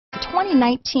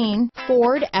2019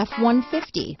 Ford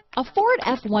F-150. A Ford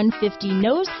F-150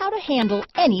 knows how to handle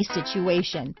any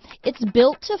situation. It's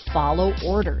built to follow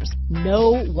orders,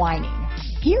 no whining.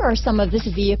 Here are some of this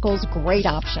vehicle's great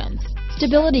options: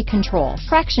 stability control,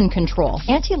 traction control,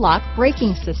 anti-lock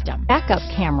braking system, backup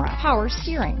camera, power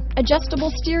steering,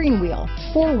 adjustable steering wheel,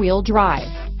 four-wheel drive,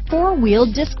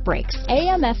 four-wheel disc brakes,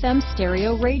 AM/FM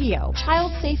stereo radio,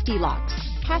 child safety locks,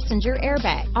 passenger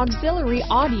airbag, auxiliary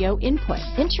audio input,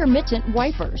 intermittent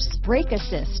wipers, brake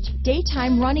assist,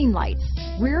 daytime running lights,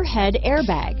 rear head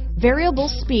airbag, variable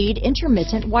speed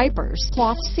intermittent wipers,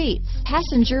 cloth seats,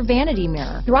 passenger vanity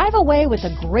mirror. Drive away with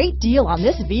a great deal on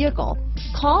this vehicle.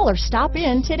 Call or stop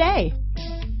in today.